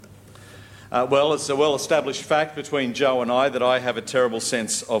Well, it's a well-established fact between Joe and I that I have a terrible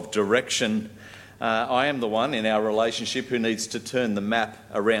sense of direction. I am the one in our relationship who needs to turn the map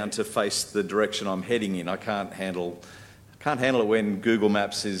around to face the direction I'm heading in. I can't handle it when Google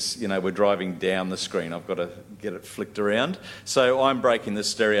Maps is, we're driving down the screen. I've got to get it flicked around. So I'm breaking the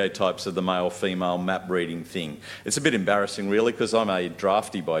stereotypes of the male-female map reading thing. It's a bit embarrassing, really, because I'm a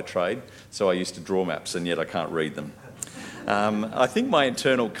drafty by trade, so I used to draw maps, and yet I can't read them. I think my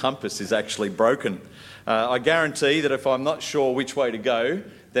internal compass is actually broken. I guarantee that if I'm not sure which way to go,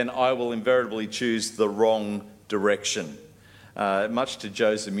 then I will invariably choose the wrong direction, much to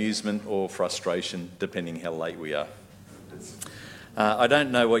Joe's amusement or frustration, depending how late we are. I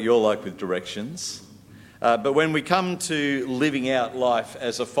don't know what you're like with directions, but when we come to living out life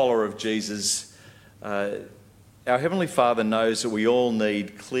as a follower of Jesus, our Heavenly Father knows that we all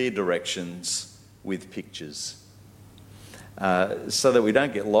need clear directions with pictures. So that we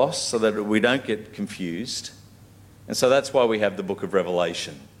don't get lost, so that we don't get confused. And so that's why we have the book of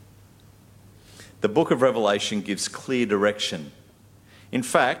Revelation. The book of Revelation gives clear direction. In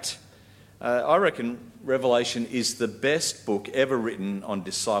fact, I reckon Revelation is the best book ever written on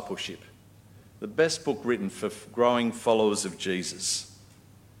discipleship. The best book written for growing followers of Jesus.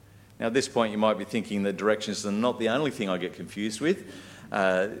 Now at this point you might be thinking that directions are not the only thing I get confused with.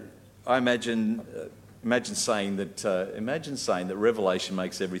 I imagine saying that Revelation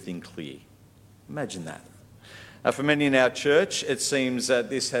makes everything clear. Imagine that. For many in our church, it seems that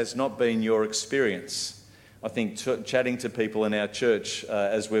this has not been your experience. I think chatting to people in our church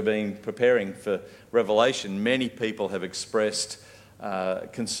as we've been preparing for Revelation, many people have expressed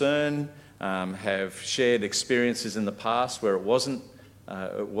concern, have shared experiences in the past where it wasn't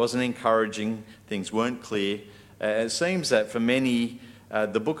encouraging, things weren't clear. It seems that for many,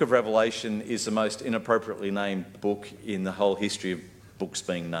 the book of Revelation is the most inappropriately named book in the whole history of books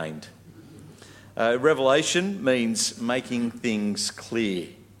being named. Revelation means making things clear.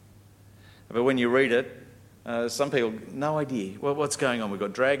 But when you read it, some people, no idea. Well, what's going on? We've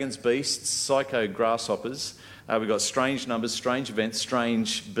got dragons, beasts, psycho grasshoppers. We've got strange numbers, strange events,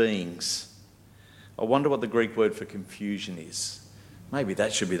 strange beings. I wonder what the Greek word for confusion is. Maybe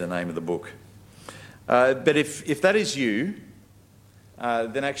that should be the name of the book. But if that is you,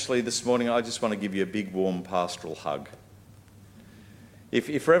 then actually this morning I just want to give you a big warm pastoral hug.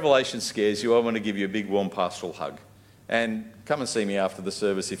 If Revelation scares you, I want to give you a big warm pastoral hug. And come and see me after the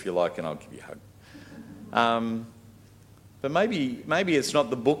service if you like, and I'll give you a hug. But maybe it's not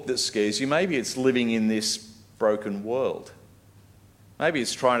the book that scares you. Maybe it's living in this broken world. Maybe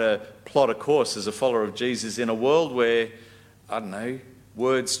it's trying to plot a course as a follower of Jesus in a world where, I don't know,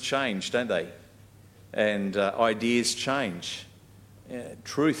 words change, don't they? And ideas change.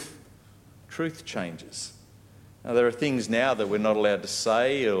 Truth changes. Now, there are things now that we're not allowed to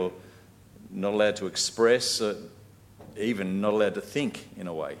say or not allowed to express, or even not allowed to think in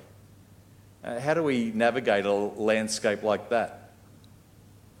a way. How do we navigate a landscape like that?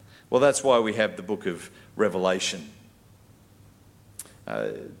 Well, that's why we have the book of Revelation.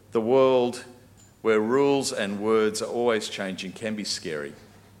 The world where rules and words are always changing can be scary,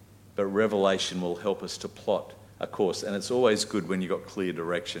 but Revelation will help us to plot a course, and it's always good when you've got clear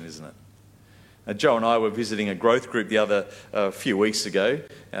direction, isn't it? Joe and I were visiting a growth group a few weeks ago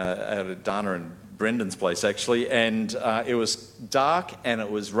out at Dana and Brendan's place actually, and it was dark and it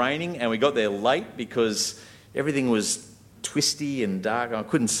was raining, and we got there late because everything was twisty and dark and I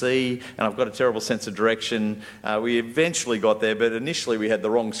couldn't see, and I've got a terrible sense of direction. We eventually got there, but initially we had the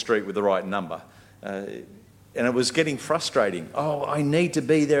wrong street with the right number. And it was getting frustrating. Oh, I need to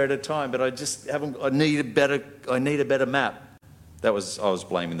be there at a time, but I just haven't. I need a better map. I was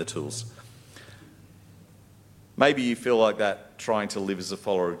blaming the tools. Maybe you feel like that trying to live as a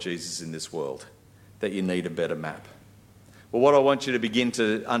follower of Jesus in this world, that you need a better map. Well, what I want you to begin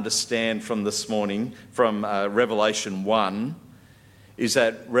to understand from this morning, from Revelation 1, is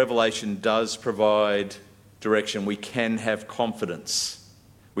that Revelation does provide direction. We can have confidence.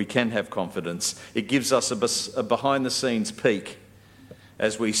 We can have confidence. It gives us a behind-the-scenes peek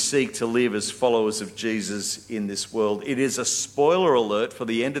as we seek to live as followers of Jesus in this world. It is a spoiler alert for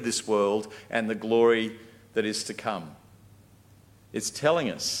the end of this world and the glory that is to come. It's telling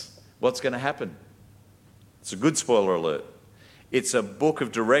us what's going to happen. It's a good spoiler alert. It's a book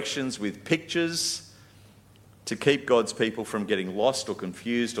of directions with pictures to keep God's people from getting lost or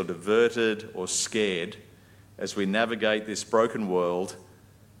confused or diverted or scared as we navigate this broken world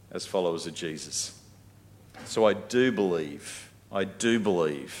as followers of Jesus. So I do believe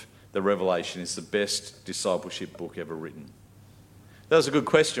that Revelation is the best discipleship book ever written. That was a good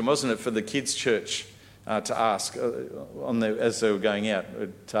question, wasn't it, for the kids' church to ask, as they were going out,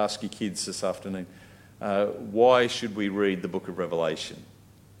 to ask your kids this afternoon, why should we read the book of Revelation?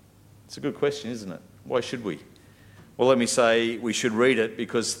 It's a good question, isn't it? Why should we? Well, let me say we should read it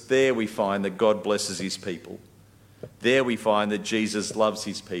because there we find that God blesses his people. There we find that Jesus loves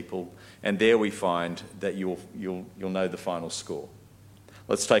his people. And there we find that you'll know the final score.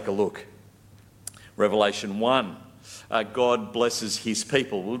 Let's take a look. Revelation 1. God blesses his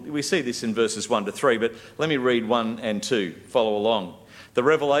people. We see this in verses 1 to 3, but let me read 1 and 2. Follow along. The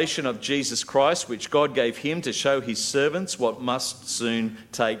revelation of Jesus Christ, which God gave him to show his servants what must soon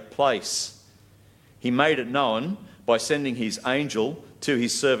take place. He made it known by sending his angel to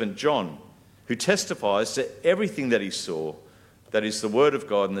his servant John, who testifies to everything that he saw. That is the word of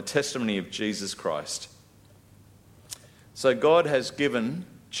God and the testimony of Jesus Christ. So God has given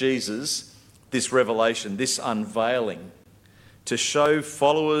Jesus this revelation, this unveiling, to show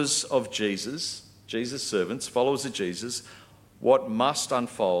followers of Jesus, Jesus' servants, followers of Jesus, what must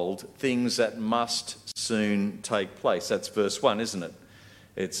unfold, things that must soon take place. That's verse 1, isn't it?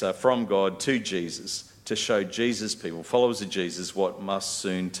 It's from God to Jesus, to show Jesus' people, followers of Jesus, what must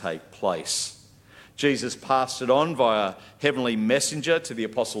soon take place. Jesus passed it on via heavenly messenger to the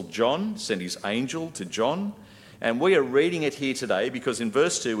Apostle John, sent his angel to John. And we are reading it here today because in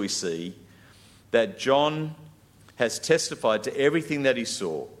verse 2 we see that John has testified to everything that he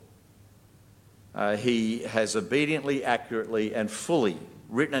saw. He has obediently, accurately and fully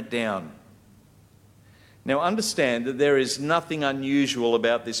written it down. Now understand that there is nothing unusual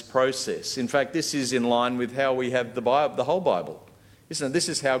about this process. In fact, this is in line with how we have the whole Bible. Isn't it? This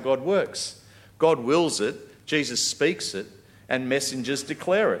is how God works. God wills it, Jesus speaks it, and messengers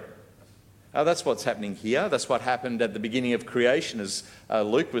declare it. That's what's happening here. That's what happened at the beginning of creation, as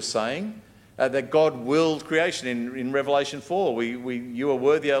Luke was saying, that God willed creation. In Revelation 4, you are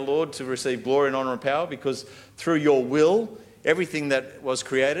worthy, O Lord, to receive glory and honour and power, because through your will, everything that was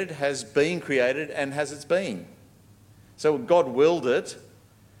created has been created and has its being. So God willed it,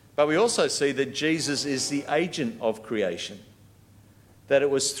 but we also see that Jesus is the agent of creation. That it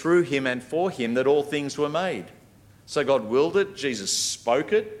was through him and for him that all things were made. So God willed it, Jesus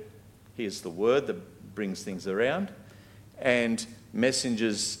spoke it. He is the word that brings things around. And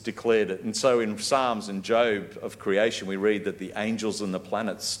messengers declared it. And so in Psalms and Job of creation, we read that the angels and the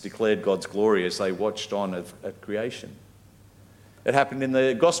planets declared God's glory as they watched on at creation. It happened in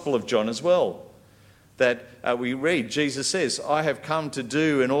the Gospel of John as well. That we read, Jesus says, I have come to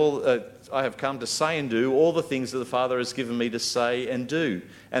say and do all the things that the Father has given me to say and do.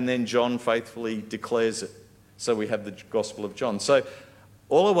 And then John faithfully declares it. So we have the Gospel of John. So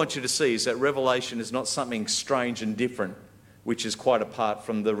all I want you to see is that Revelation is not something strange and different, which is quite apart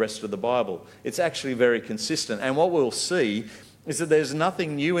from the rest of the Bible. It's actually very consistent. And what we'll see is that there's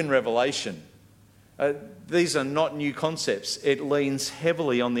nothing new in Revelation. These are not new concepts. It leans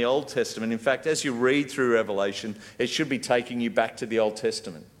heavily on the Old Testament. In fact, as you read through Revelation, it should be taking you back to the Old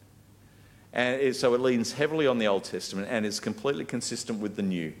Testament. And so it leans heavily on the Old Testament and is completely consistent with the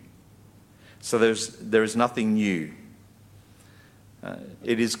New. So there is nothing new.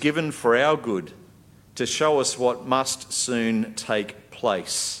 It is given for our good to show us what must soon take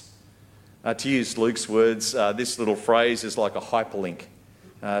place. To use Luke's words, this little phrase is like a hyperlink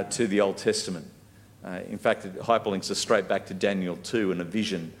to the Old Testament. In fact, it hyperlinks us straight back to Daniel 2 and a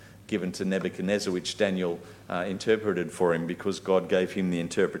vision given to Nebuchadnezzar, which Daniel interpreted for him because God gave him the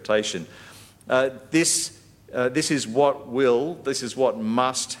interpretation. This is what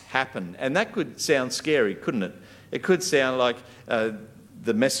must happen. And that could sound scary, couldn't it? It could sound like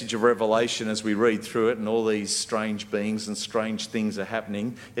the message of Revelation as we read through it and all these strange beings and strange things are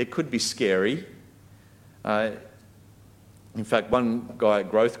happening. It could be scary. In fact, one guy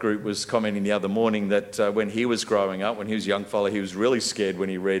at Growth Group was commenting the other morning that when he was growing up, when he was a young fellow, he was really scared when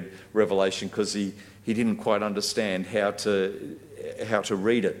he read Revelation because he didn't quite understand how to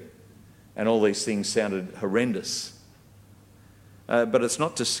read it. And all these things sounded horrendous. But it's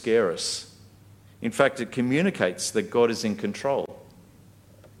not to scare us. In fact, it communicates that God is in control.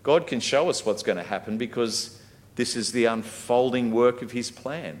 God can show us what's going to happen because this is the unfolding work of his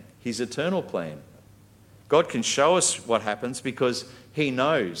plan, his eternal plan. God can show us what happens because he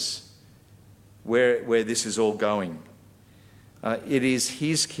knows where this is all going. It is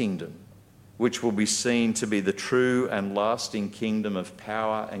his kingdom which will be seen to be the true and lasting kingdom of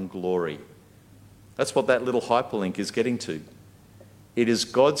power and glory. That's what that little hyperlink is getting to. It is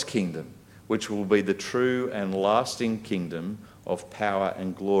God's kingdom which will be the true and lasting kingdom of power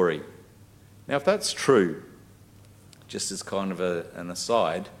and glory. Now, if that's true, just as kind of an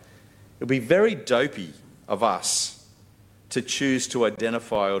aside, it would be very dopey of us to choose to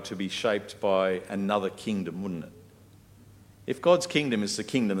identify or to be shaped by another kingdom, wouldn't it? If God's kingdom is the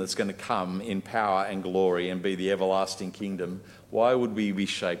kingdom that's going to come in power and glory and be the everlasting kingdom, why would we be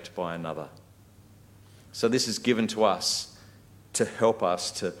shaped by another? So this is given to us to help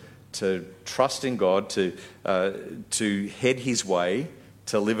us to trust in God, to head his way,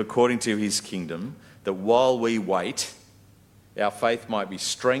 to live according to his kingdom, that while we wait, our faith might be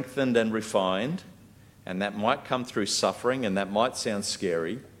strengthened and refined, and that might come through suffering, and that might sound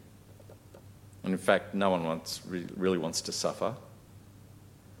scary. And in fact, no one really wants to suffer.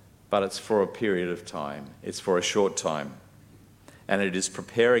 But it's for a period of time. It's for a short time. And it is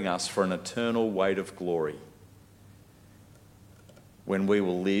preparing us for an eternal weight of glory, when we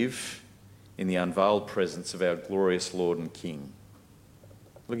will live in the unveiled presence of our glorious Lord and King.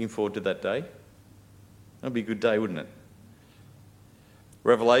 Looking forward to that day? That'll be a good day, wouldn't it?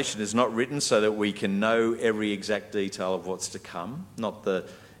 Revelation is not written so that we can know every exact detail of what's to come.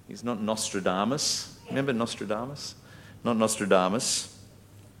 He's not Nostradamus. Remember Nostradamus? Not Nostradamus.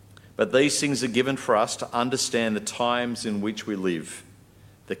 But these things are given for us to understand the times in which we live,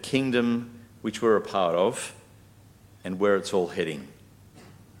 the kingdom which we're a part of, and where it's all heading.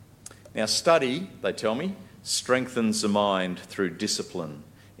 Now, study, they tell me, strengthens the mind through discipline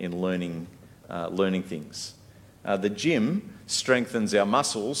in learning things. The gym strengthens our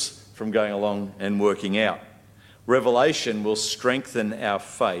muscles from going along and working out. Revelation will strengthen our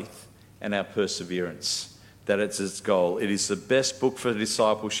faith and our perseverance. That it's its goal. It is the best book for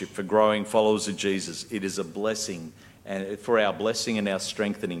discipleship, for growing followers of Jesus. It is a blessing, and for our blessing and our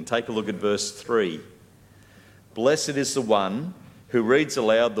strengthening. Take a look at verse 3. Blessed is the one who reads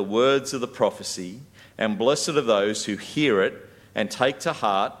aloud the words of the prophecy, and blessed are those who hear it and take to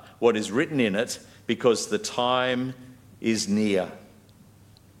heart what is written in it, because the time is near.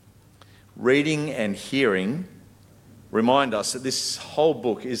 Reading and hearing remind us that this whole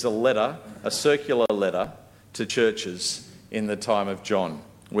book is a letter, a circular letter to churches in the time of John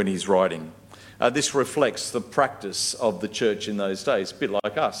when he's writing. This reflects the practice of the church in those days, a bit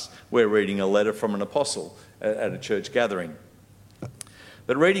like us. We're reading a letter from an apostle at a church gathering.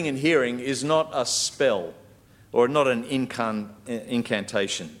 But reading and hearing is not a spell or not an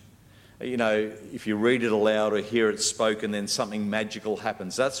incantation. You know, if you read it aloud or hear it spoken, then something magical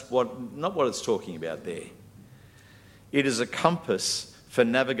happens. That's not what it's talking about there. It is a compass for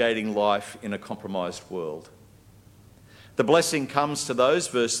navigating life in a compromised world. The blessing comes to those,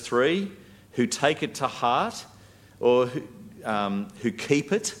 verse 3, who take it to heart, or who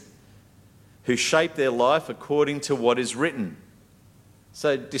keep it, who shape their life according to what is written.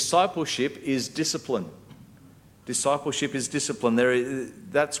 So discipleship is discipline. Discipleship is discipline.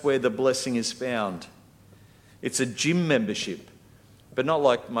 That's where the blessing is found. It's a gym membership, but not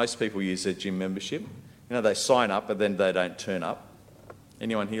like most people use their gym membership. You know, they sign up and then they don't turn up.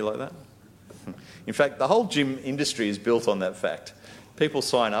 Anyone here like that? In fact, the whole gym industry is built on that fact. People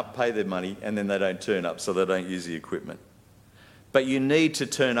sign up, pay their money, and then they don't turn up, so they don't use the equipment. But you need to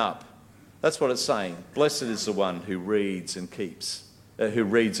turn up. That's what it's saying. Blessed is the one who reads and keeps, who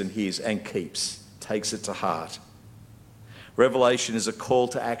reads and hears and keeps, takes it to heart. Revelation is a call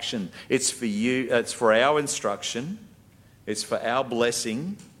to action. It's for you, it's for our instruction, it's for our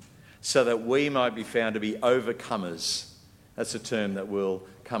blessing, so that we might be found to be overcomers. That's a term that we'll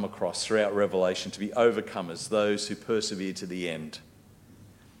come across throughout Revelation, to be overcomers, those who persevere to the end.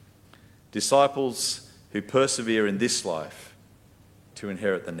 Disciples who persevere in this life to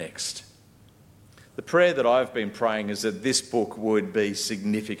inherit the next. The prayer that I've been praying is that this book would be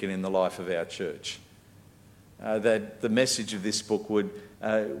significant in the life of our church. That the message of this book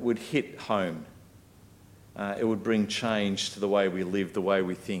would hit home. It would bring change to the way we live, the way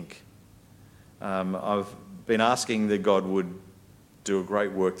we think. I've been asking that God would do a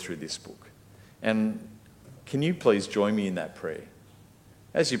great work through this book. And can you please join me in that prayer?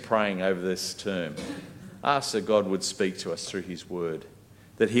 As you're praying over this term, ask that God would speak to us through his word,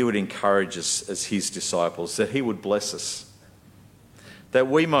 that he would encourage us as his disciples, that he would bless us, that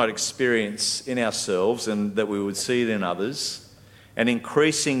we might experience in ourselves and that we would see it in others an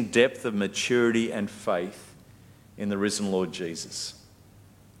increasing depth of maturity and faith in the risen Lord Jesus.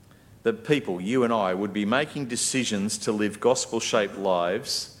 That people, you and I, would be making decisions to live gospel-shaped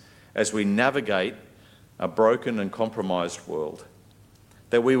lives as we navigate a broken and compromised world.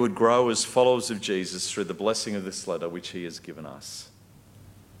 That we would grow as followers of Jesus through the blessing of this letter which he has given us.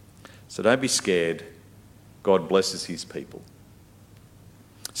 So don't be scared. God blesses his people.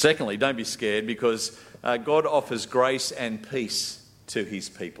 Secondly, don't be scared because God offers grace and peace to his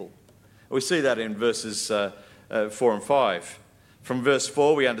people. We see that in verses 4 and 5. From verse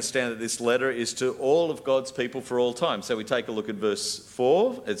 4, we understand that this letter is to all of God's people for all time. So we take a look at verse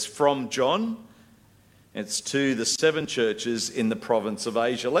 4. It's from John. It's to the 7 churches in the province of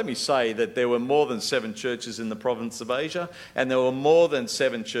Asia. Let me say that there were more than 7 churches in the province of Asia, and there were more than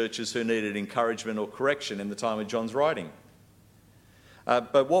 7 churches who needed encouragement or correction in the time of John's writing.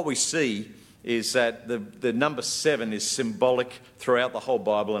 But what we see is that the number 7 is symbolic throughout the whole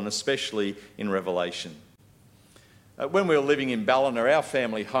Bible, and especially in Revelation. When we were living in Ballina, our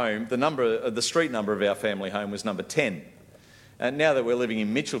family home, the street number of our family home was number 10. And now that we're living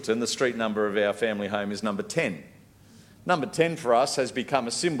in Mitchelton, the street number of our family home is number 10. Number 10 for us has become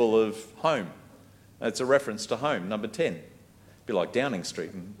a symbol of home. It's a reference to home, number 10. A bit like Downing Street.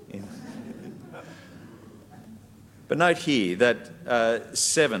 But note here that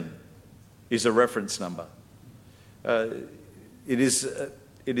 7 is a reference number. It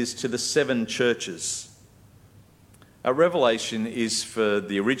is to the 7 churches. Revelation is for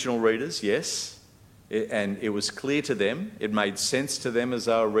the original readers, yes, and it was clear to them. It made sense to them as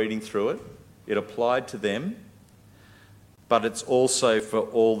they were reading through it. It applied to them, but it's also for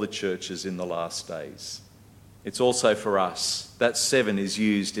all the churches in the last days. It's also for us. That 7 is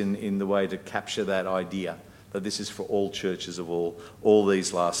used in the way to capture that idea, that this is for all churches of all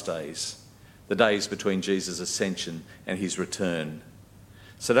these last days, the days between Jesus' ascension and his return.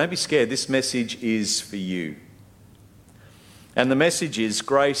 So don't be scared. This message is for you. And the message is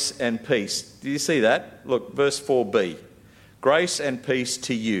grace and peace. Do you see that? Look, verse 4b. Grace and peace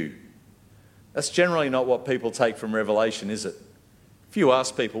to you. That's generally not what people take from Revelation, is it? If you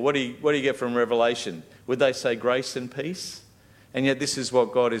ask people, what do you get from Revelation? Would they say grace and peace? And yet this is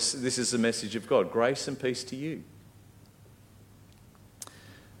what God is. This is the message of God. Grace and peace to you.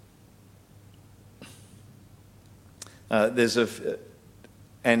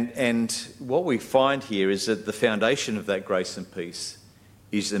 And what we find here is that the foundation of that grace and peace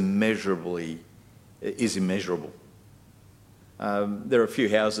is immeasurable. There are a few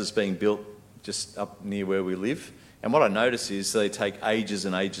houses being built just up near where we live, and what I notice is they take ages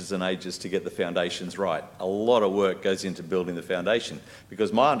and ages and ages to get the foundations right. A lot of work goes into building the foundation,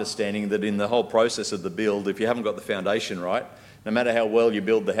 because my understanding that in the whole process of the build, if you haven't got the foundation right, no matter how well you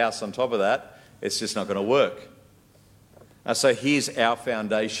build the house on top of that, it's just not going to work. So here's our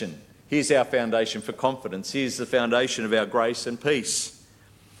foundation. Here's our foundation for confidence. Here's the foundation of our grace and peace.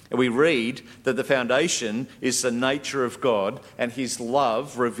 And we read that the foundation is the nature of God and his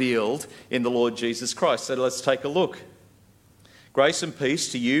love revealed in the Lord Jesus Christ. So let's take a look. Grace and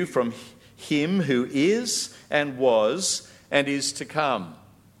peace to you from him who is and was and is to come.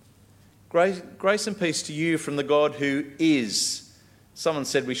 Grace and peace to you from the God who is. Someone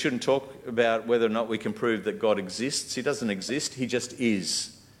said we shouldn't talk about whether or not we can prove that God exists. He doesn't exist, he just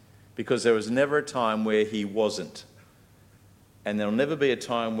is. Because there was never a time where he wasn't. And there'll never be a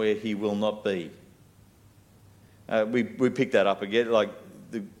time where he will not be. We pick that up again, like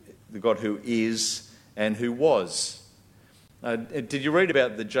the God who is and who was. Did you read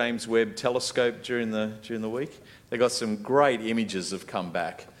about the James Webb telescope during the week? They got some great images have come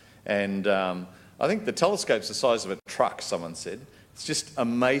back. And I think the telescope's the size of a truck, someone said. It's just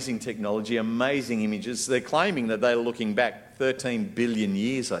amazing technology, amazing images. They're claiming that they're looking back 13 billion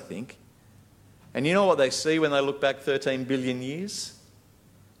years, I think. And you know what they see when they look back 13 billion years?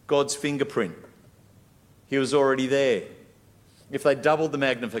 God's fingerprint. He was already there. If they doubled the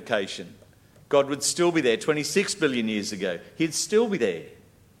magnification, God would still be there 26 billion years ago. He'd still be there.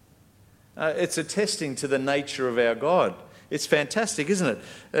 It's attesting to the nature of our God. It's fantastic, isn't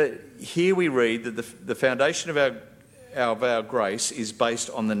it? Here we read that the foundation of our grace is based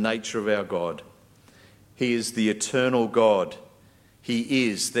on the nature of our God. He is the eternal God. He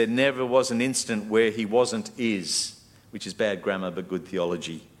is. There never was an instant where he wasn't is, which is bad grammar but good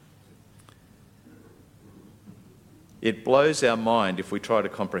theology. It blows our mind if we try to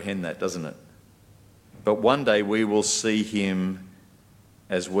comprehend that, doesn't it? But one day we will see him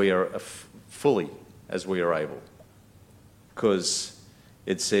as we are fully as we are able. Because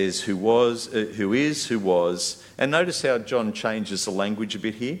it says who was, who is, who was. And notice how John changes the language a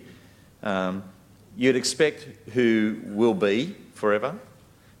bit here. You'd expect who will be forever,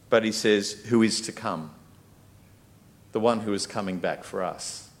 but he says who is to come. The one who is coming back for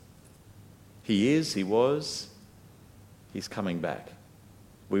us. He is, he was, he's coming back.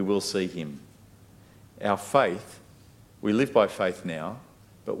 We will see him. Our faith, we live by faith now,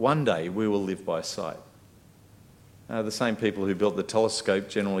 but one day we will live by sight. The same people who built the telescope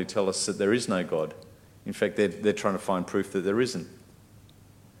generally tell us that there is no God. In fact, they're trying to find proof that there isn't.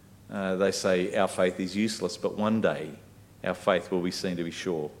 They say our faith is useless, but one day our faith will be seen to be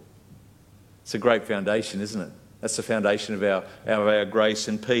sure. It's a great foundation, isn't it? That's the foundation of our grace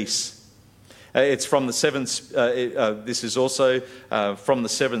and peace. It's from the seven. This is also from the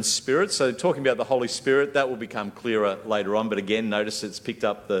seven spirits. So talking about the Holy Spirit, that will become clearer later on. But again, notice it's picked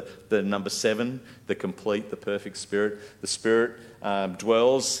up the number 7, the complete, the perfect Spirit. The Spirit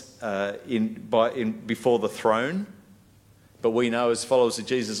dwells before the throne. But we know as followers of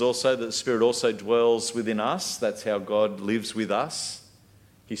Jesus also that the Spirit also dwells within us. That's how God lives with us.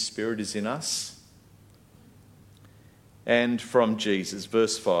 His Spirit is in us. And from Jesus,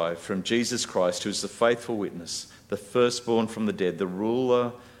 verse 5, from Jesus Christ, who is the faithful witness, the firstborn from the dead, the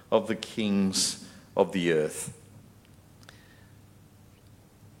ruler of the kings of the earth.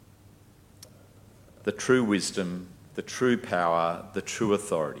 The true wisdom, the true power, the true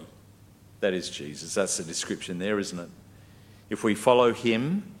authority. That is Jesus. That's the description there, isn't it? If we follow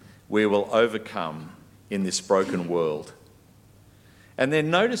him, we will overcome in this broken world. And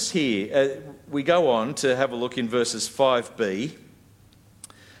then notice here, we go on to have a look in verses 5b.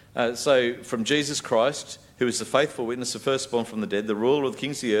 So from Jesus Christ, who is the faithful witness, the firstborn from the dead, the ruler of the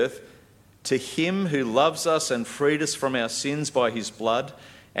kings of the earth, to him who loves us and freed us from our sins by his blood,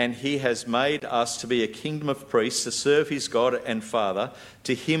 and he has made us to be a kingdom of priests to serve his God and Father.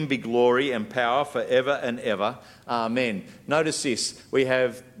 To him be glory and power forever and ever. Amen. Notice this. We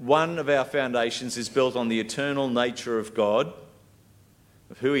have one of our foundations is built on the eternal nature of God,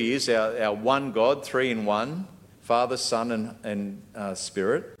 of who he is, our one God, 3 in 1, Father, Son and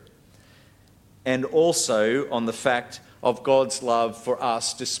Spirit. And also on the fact of God's love for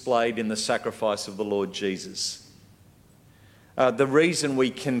us displayed in the sacrifice of the Lord Jesus. The reason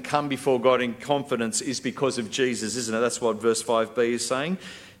we can come before God in confidence is because of Jesus, isn't it? That's what verse 5b is saying.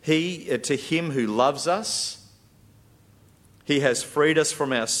 To him who loves us, he has freed us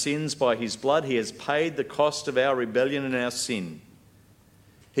from our sins by his blood. He has paid the cost of our rebellion and our sin.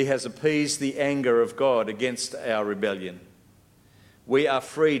 He has appeased the anger of God against our rebellion. We are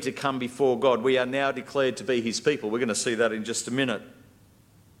free to come before God. We are now declared to be his people. We're going to see that in just a minute.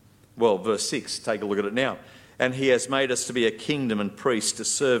 Well, verse 6, take a look at it now. And he has made us to be a kingdom and priests to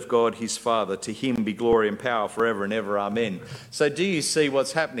serve God his Father. To him be glory and power forever and ever. Amen. So do you see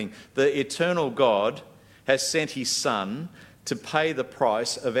what's happening? The eternal God has sent his Son to pay the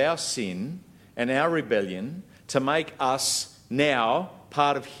price of our sin and our rebellion, to make us now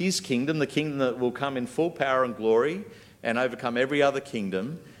part of his kingdom, the kingdom that will come in full power and glory and overcome every other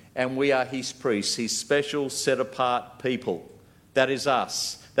kingdom. And we are his priests, his special set-apart people. That is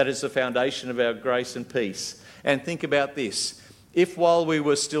us. That is the foundation of our grace and peace. And think about this. If while we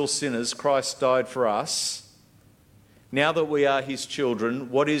were still sinners, Christ died for us, now that we are his children,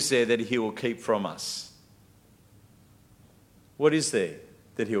 what is there that he will keep from us? What is there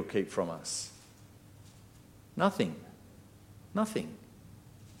that he'll keep from us? Nothing. Nothing.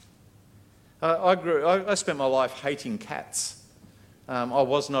 I spent my life hating cats. I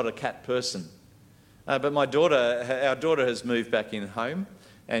was not a cat person. But our daughter has moved back in home,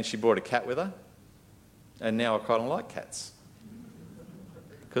 and she brought a cat with her. And now I kind of like cats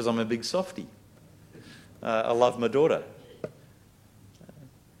because I'm a big softie. I love my daughter.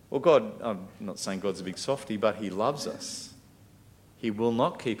 Well, God, I'm not saying God's a big softie, but he loves us. He will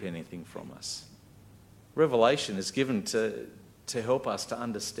not keep anything from us. Revelation is given to help us to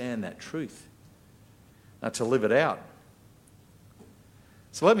understand that truth, to live it out.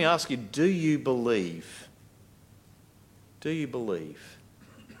 So let me ask you, do you believe? Do you believe?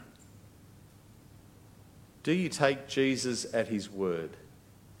 Do you take Jesus at his word?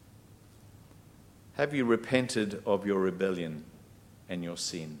 Have you repented of your rebellion and your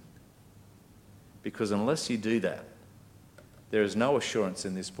sin? Because unless you do that, there is no assurance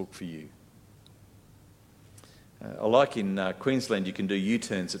in this book for you. Like in Queensland, you can do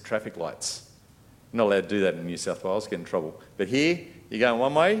U-turns at traffic lights. You're not allowed to do that in New South Wales, get in trouble. But here, you're going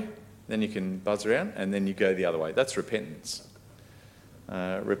one way, then you can buzz around, and then you go the other way. That's repentance.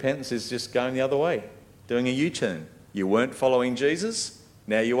 Repentance is just going the other way, doing a U-turn. You weren't following Jesus,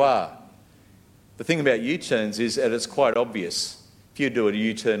 now you are. The thing about U-turns is that it's quite obvious. If you do a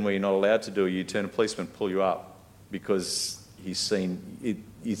U-turn where you're not allowed to do a U-turn, a policeman will pull you up because he's seen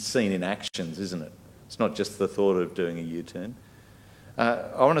in actions, isn't it? It's not just the thought of doing a U-turn.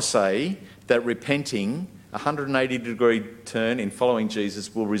 I want to say that repenting, a 180-degree turn in following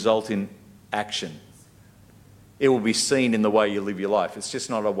Jesus will result in action. It will be seen in the way you live your life. It's just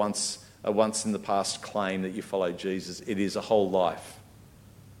not a once in the past claim that you follow Jesus. It is a whole life.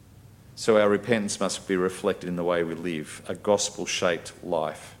 So our repentance must be reflected in the way we live, a gospel-shaped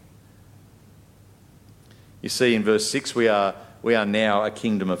life. You see, in verse 6, we are now a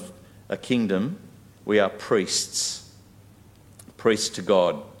kingdom. We are priests to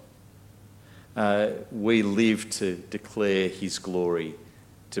God. we live to declare his glory,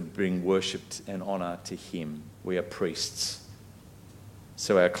 to bring worship and honour to him. We are priests.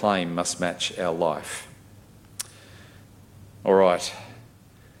 So our claim must match our life. All right.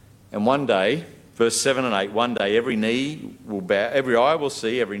 And one day, verse 7 and 8, one day every knee will bow, every eye will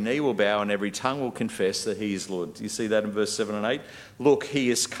see, every knee will bow, and every tongue will confess that he is Lord. Do you see that in verse 7 and 8? Look,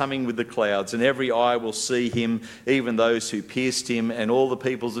 he is coming with the clouds, and every eye will see him, even those who pierced him, and all the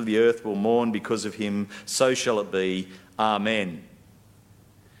peoples of the earth will mourn because of him. So shall it be. Amen.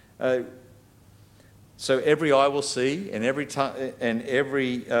 So every eye will see, and every tongue, and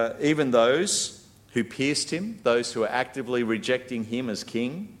even those who pierced him, those who are actively rejecting him as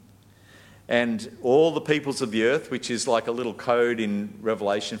king, and all the peoples of the earth, which is like a little code in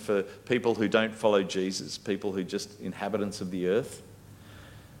Revelation for people who don't follow Jesus, people who just inhabitants of the earth,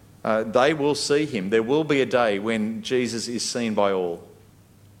 they will see him. There will be a day when Jesus is seen by all.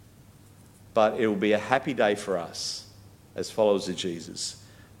 But it will be a happy day for us as followers of Jesus.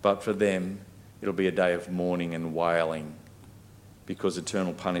 But for them, it'll be a day of mourning and wailing, because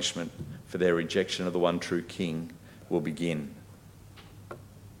eternal punishment for their rejection of the one true King will begin.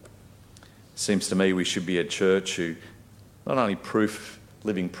 Seems to me we should be a church who not only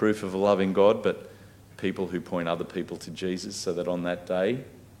living proof of a loving God, but people who point other people to Jesus, so that on that day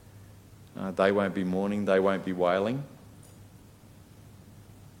they won't be mourning, they won't be wailing.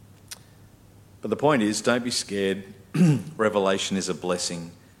 But the point is, don't be scared. Revelation is a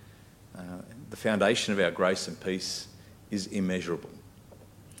blessing. The foundation of our grace and peace is immeasurable.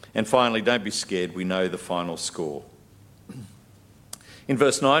 And finally, don't be scared. We know the final score. In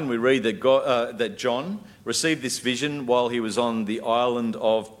verse 9, we read that John received this vision while he was on the island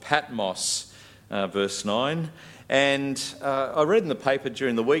of Patmos, verse 9. And I read in the paper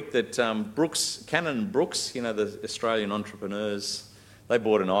during the week that Cannon and Brooks, you know, the Australian entrepreneurs, they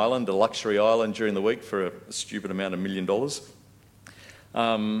bought an island, a luxury island during the week for a stupid amount of $1 million.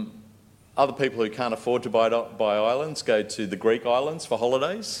 Other people who can't afford to buy islands go to the Greek islands for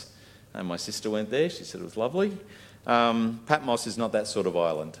holidays. And my sister went there. She said it was lovely. Patmos is not that sort of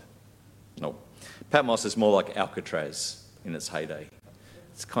island. No. Patmos is more like Alcatraz in its heyday.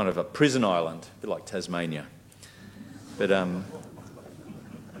 It's kind of a prison island, a bit like Tasmania. But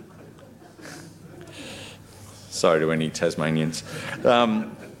sorry to any Tasmanians.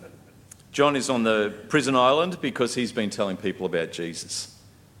 John is on the prison island because he's been telling people about Jesus.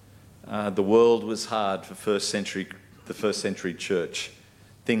 The world was hard for the first century church.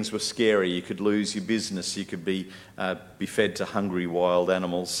 Things were scary. You could lose your business. You could be fed to hungry wild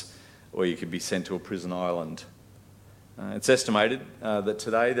animals, or you could be sent to a prison island. It's estimated that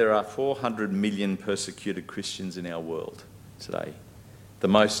today there are 400 million persecuted Christians in our world today, the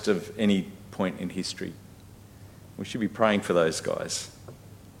most of any point in history. We should be praying for those guys.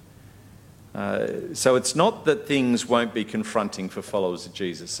 So it's not that things won't be confronting for followers of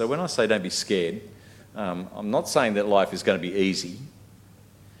Jesus. So when I say don't be scared, I'm not saying that life is going to be easy.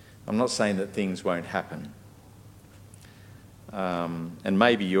 I'm not saying that things won't happen. And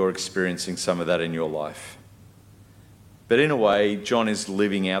maybe you're experiencing some of that in your life. But in a way, John is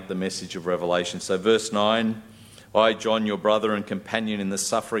living out the message of Revelation. So verse 9, I, John, your brother and companion in the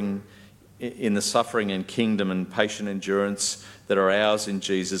suffering and kingdom and patient endurance that are ours in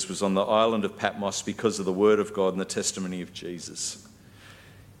Jesus, was on the island of Patmos because of the word of God and the testimony of Jesus.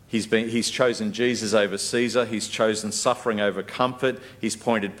 He's chosen Jesus over Caesar. He's chosen suffering over comfort. He's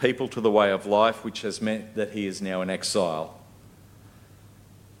pointed people to the way of life, which has meant that he is now in exile.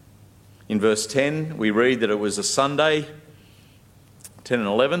 In verse 10, we read that it was a Sunday, 10 and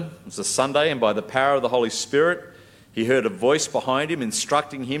 11, it was a Sunday, and by the power of the Holy Spirit, he heard a voice behind him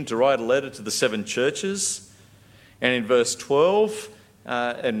instructing him to write a letter to the 7 churches. And in verse 12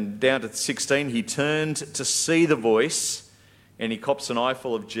 and down to 16, he turned to see the voice, and he cops an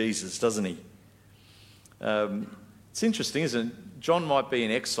eyeful of Jesus, doesn't he? It's interesting, isn't it? John might be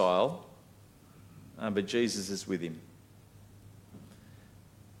in exile, but Jesus is with him.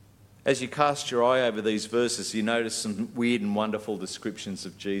 As you cast your eye over these verses, you notice some weird and wonderful descriptions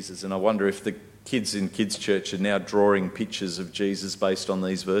of Jesus, and I wonder if the kids in kids' church are now drawing pictures of Jesus based on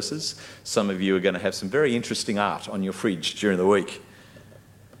these verses. Some of you are going to have some very interesting art on your fridge during the week.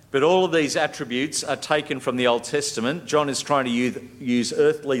 But all of these attributes are taken from the Old Testament. John is trying to use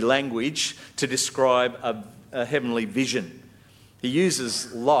earthly language to describe a heavenly vision. He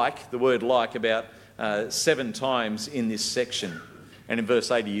uses the word like, about 7 times in this section. And in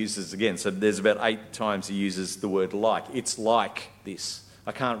verse 8 he uses it again. So there's about 8 times he uses the word like. It's like this.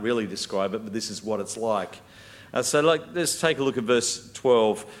 I can't really describe it, but this is what it's like. Let's take a look at verse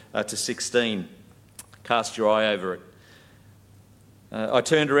 12 to 16. Cast your eye over it. I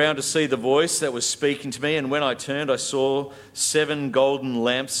turned around to see the voice that was speaking to me, and when I turned, I saw 7 golden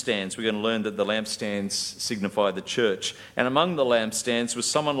lampstands. We're going to learn that the lampstands signify the church. And among the lampstands was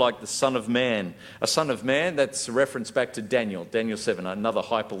someone like the Son of Man. A Son of Man, that's a reference back to Daniel 7, another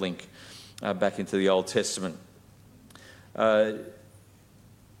hyperlink back into the Old Testament.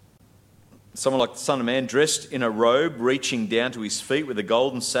 Someone like the Son of Man, dressed in a robe reaching down to his feet with a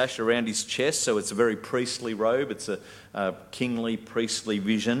golden sash around his chest. So it's a very priestly robe. It's a kingly, priestly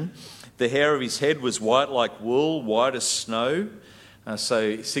vision. The hair of his head was white like wool, white as snow.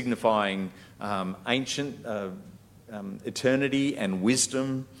 So signifying ancient eternity and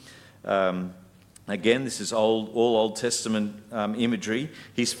wisdom. Again, this is all Old Testament imagery.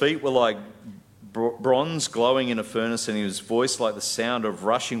 His feet were like bronze glowing in a furnace, and his voice like the sound of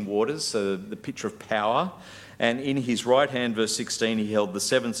rushing waters, so the picture of power. And in his right hand, verse 16, he held the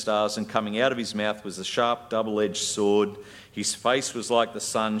 7 stars, and coming out of his mouth was a sharp double-edged sword. His face was like the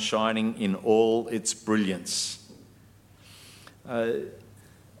sun shining in all its brilliance. We're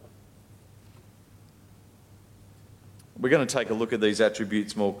going to take a look at these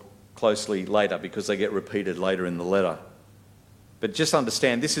attributes more closely later because they get repeated later in the letter. But just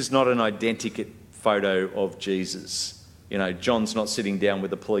understand, this is not an identical photo of Jesus. You know, John's not sitting down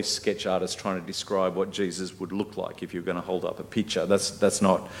with a police sketch artist trying to describe what Jesus would look like if you're going to hold up a picture. That's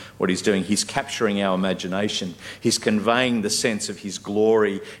not what he's doing. He's capturing our imagination. He's conveying the sense of his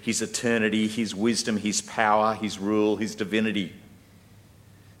glory, his eternity, his wisdom, his power, his rule, his divinity.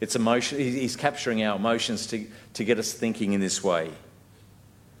 It's emotion. He's capturing our emotions to get us thinking in this way.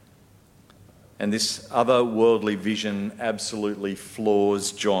 And this otherworldly vision absolutely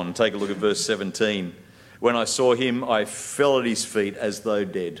floors John. Take a look at verse 17. When I saw him, I fell at his feet as though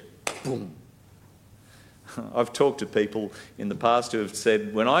dead. Boom. I've talked to people in the past who have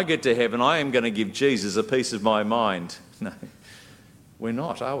said, when I get to heaven, I am going to give Jesus a piece of my mind. No, we're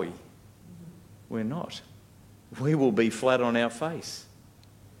not, are we? We're not. We will be flat on our face.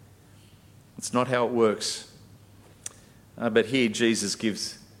 It's not how it works. But here Jesus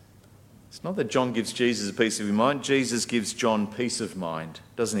gives... It's not that John gives Jesus a piece of his mind. Jesus gives John peace of mind,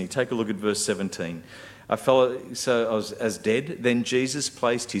 doesn't he? Take a look at verse 17. I was as dead. Then Jesus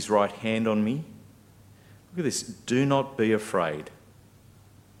placed his right hand on me. Look at this. Do not be afraid.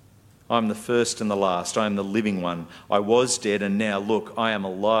 I am the first and the last. I am the living one. I was dead, and now look, I am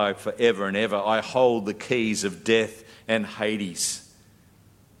alive forever and ever. I hold the keys of death and Hades.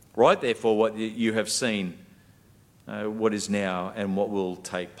 Write therefore what you have seen, what is now and what will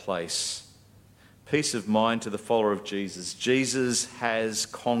take place. Peace of mind to the follower of Jesus. Jesus has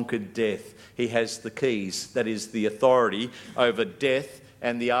conquered death. He has the keys, that is the authority over death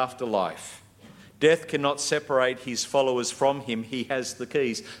and the afterlife. Death cannot separate his followers from him. He has the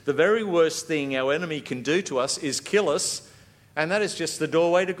keys. The very worst thing our enemy can do to us is kill us, and that is just the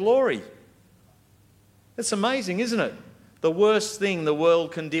doorway to glory. It's amazing, isn't it? The worst thing the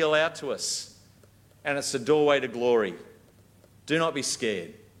world can deal out to us, and it's the doorway to glory. Do not be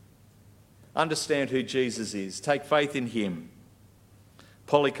scared. Understand who Jesus is. Take faith in him.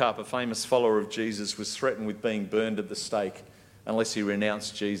 Polycarp, a famous follower of Jesus, was threatened with being burned at the stake unless he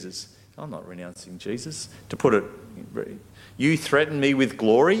renounced Jesus. I'm not renouncing Jesus. To put it, you threaten me with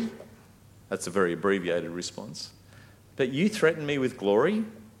glory? That's a very abbreviated response. But you threaten me with glory?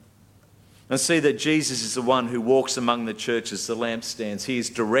 And see that Jesus is the one who walks among the churches, the lampstands. He is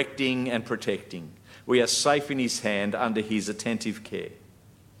directing and protecting. We are safe in his hand under his attentive care.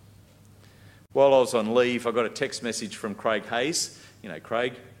 While I was on leave, I got a text message from Craig Hayes. You know,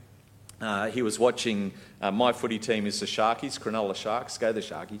 Craig. He was watching, my footy team is the Sharkies, Cronulla Sharks. Go the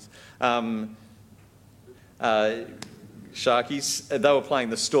Sharkies. Sharkies, they were playing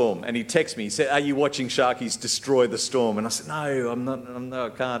the Storm, and he texted me. He said, "Are you watching Sharkies destroy the Storm?" And I said, "No, I'm not. No, I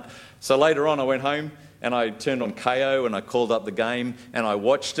can't." So later on, I went home and I turned on KO and I called up the game and I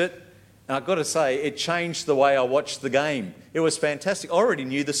watched it. And I've got to say, it changed the way I watched the game. It was fantastic. I already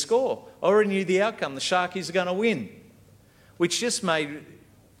knew the score. I already knew the outcome. The Sharkies are going to win, which just made,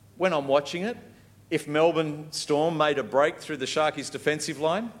 when I'm watching it, if Melbourne Storm made a break through the Sharkies' defensive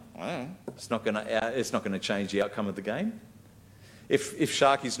line, it's not going to change the outcome of the game. If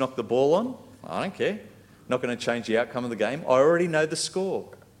Sharkies knock the ball on, I don't care. Not going to change the outcome of the game. I already know the score.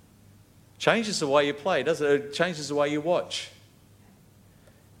 Changes the way you play, doesn't it? It changes the way you watch.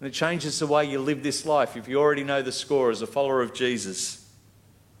 And it changes the way you live this life if you already know the score as a follower of Jesus.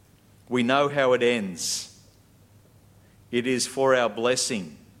 We know how it ends. It is for our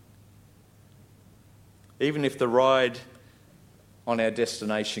blessing. Even if the ride on our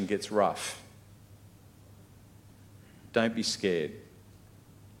destination gets rough, don't be scared.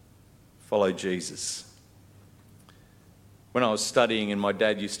 Follow Jesus. when I was studying and my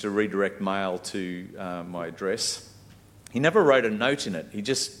dad used to redirect mail to my address, he never wrote a note in it. He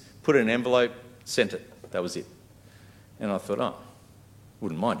just put it in an envelope, sent it. That was it. And I thought, oh,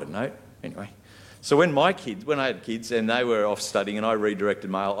 wouldn't mind a note. Anyway, so when I had kids and they were off studying and I redirected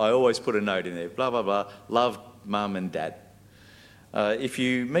mail, I always put a note in there, blah, blah, blah, love mum and dad. If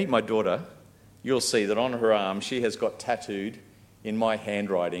you meet my daughter, you'll see that on her arm she has got tattooed in my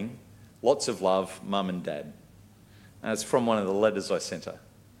handwriting, lots of love, mum and dad. And it's from one of the letters I sent her.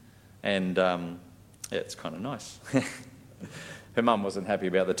 And yeah, it's kind of nice. Her mum wasn't happy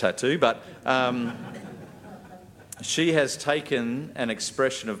about the tattoo, but she has taken an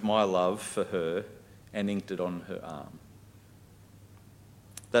expression of my love for her and inked it on her arm.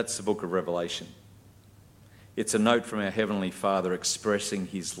 That's the book of Revelation. It's a note from our Heavenly Father expressing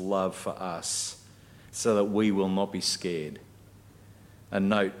his love for us so that we will not be scared. A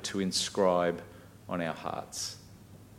note to inscribe on our hearts.